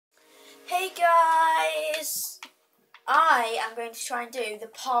Hey guys! I am going to try and do the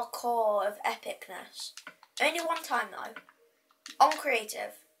parkour of epicness. Only one time though. On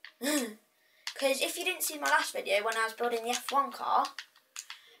creative. Because if you didn't see my last video when I was building the F1 car,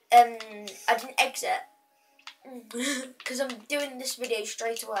 I didn't exit. Because I'm doing this video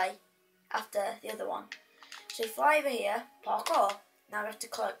straight away after the other one. So fly over here, parkour. Now we have to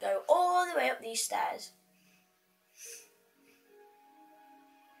go all the way up these stairs.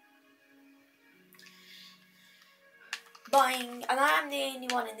 Boing, and I am the only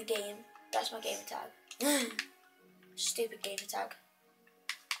one in the game. That's my gamer tag. Stupid gamer tag.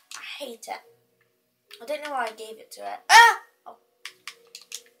 I hate it. I don't know why I gave it to it. Ah! Oh.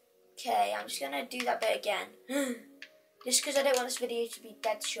 Okay, I'm just gonna do that bit again. Just because I don't want this video to be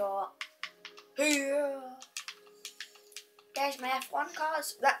dead short. There's my F1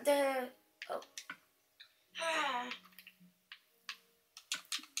 cars. Oh.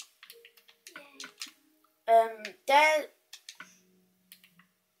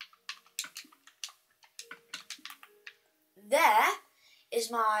 There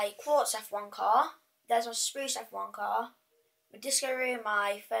is my quartz F1 car. There's my spruce F1 car. My disco room,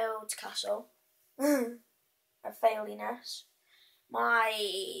 my failed castle. My failiness. My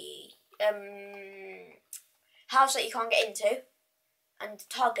house that you can't get into. And the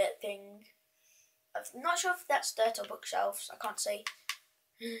target thing. I'm not sure if that's dirt or bookshelves. I can't see.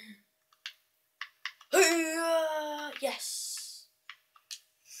 Yes.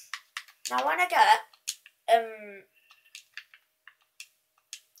 Now when I get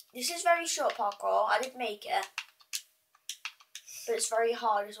this is very short parkour. I did make it, but it's very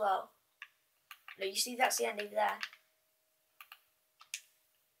hard as well. Look, you see that's the end over there.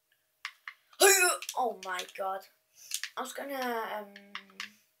 Oh my god! I was gonna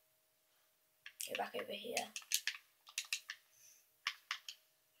go back over here.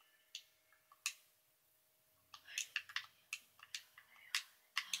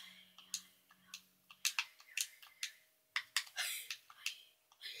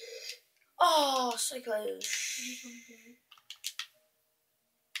 Oh, so close.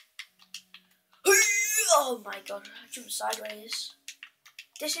 Oh my god, I jumped sideways.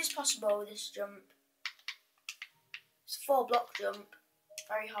 This is possible, this jump. It's a 4-block jump.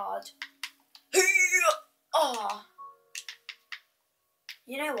 Very hard. Oh.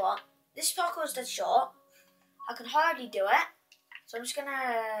 You know what? This parkour is dead short. I can hardly do it. So I'm just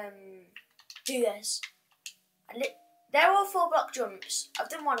gonna do this. They're all 4-block jumps. I've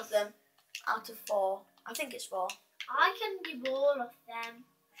done one of them. Out of 4. I think it's 4. I can do all of them.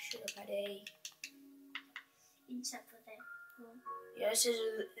 Shut up, Eddie. Except for this one. Yeah, this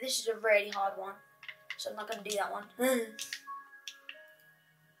is a really hard one. So I'm not going to do that one.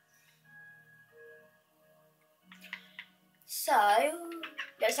 So,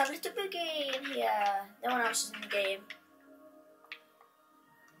 let's have a little boogie in here. No one else is in the game.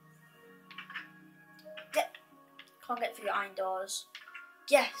 Can't get through iron doors.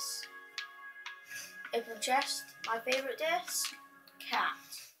 Yes. Open chest, my favourite disc, cat.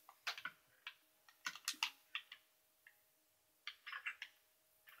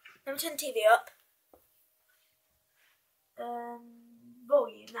 Let me turn the TV up.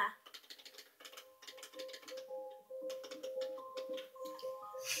 Volume there.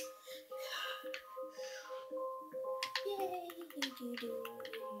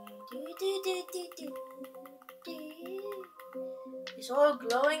 It's all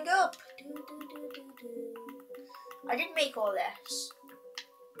glowing up. I did make all this.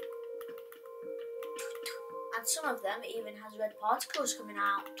 And some of them even has red particles coming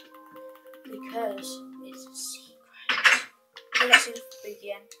out. Because it's a secret. So let's see the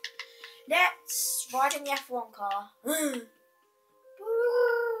begin. Let's ride in the F1 car.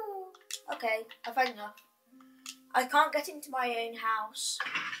 Okay, I've had enough. I can't get into my own house.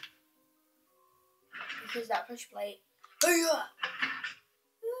 Because of that push plate.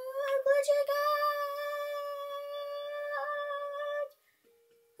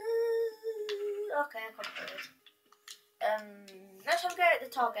 Okay, I can't do it. Let's have a go at the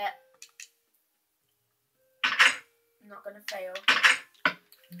target. I'm not gonna fail.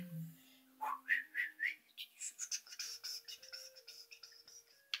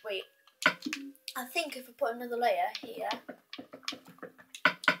 Wait. I think if I put another layer here,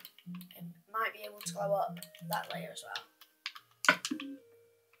 it might be able to go up that layer as well.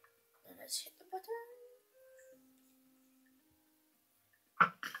 Then let's hit the button.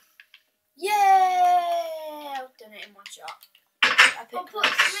 Yeah! I've done it in one shot. I'll put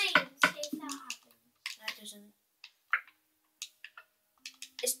some in, see if that happens. No, it doesn't.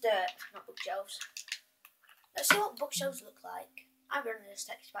 It's dirt, not bookshelves. Let's see what bookshelves look like. I'm running this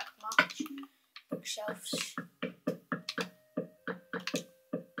text back March. Bookshelves.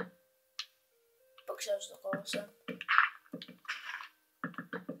 Bookshelves look awesome.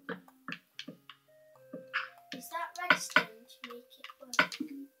 Is that redstone to make it work?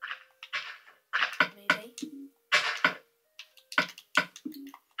 Maybe.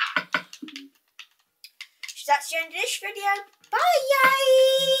 So that's the end of this video. Bye!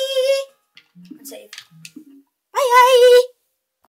 And save. Bye!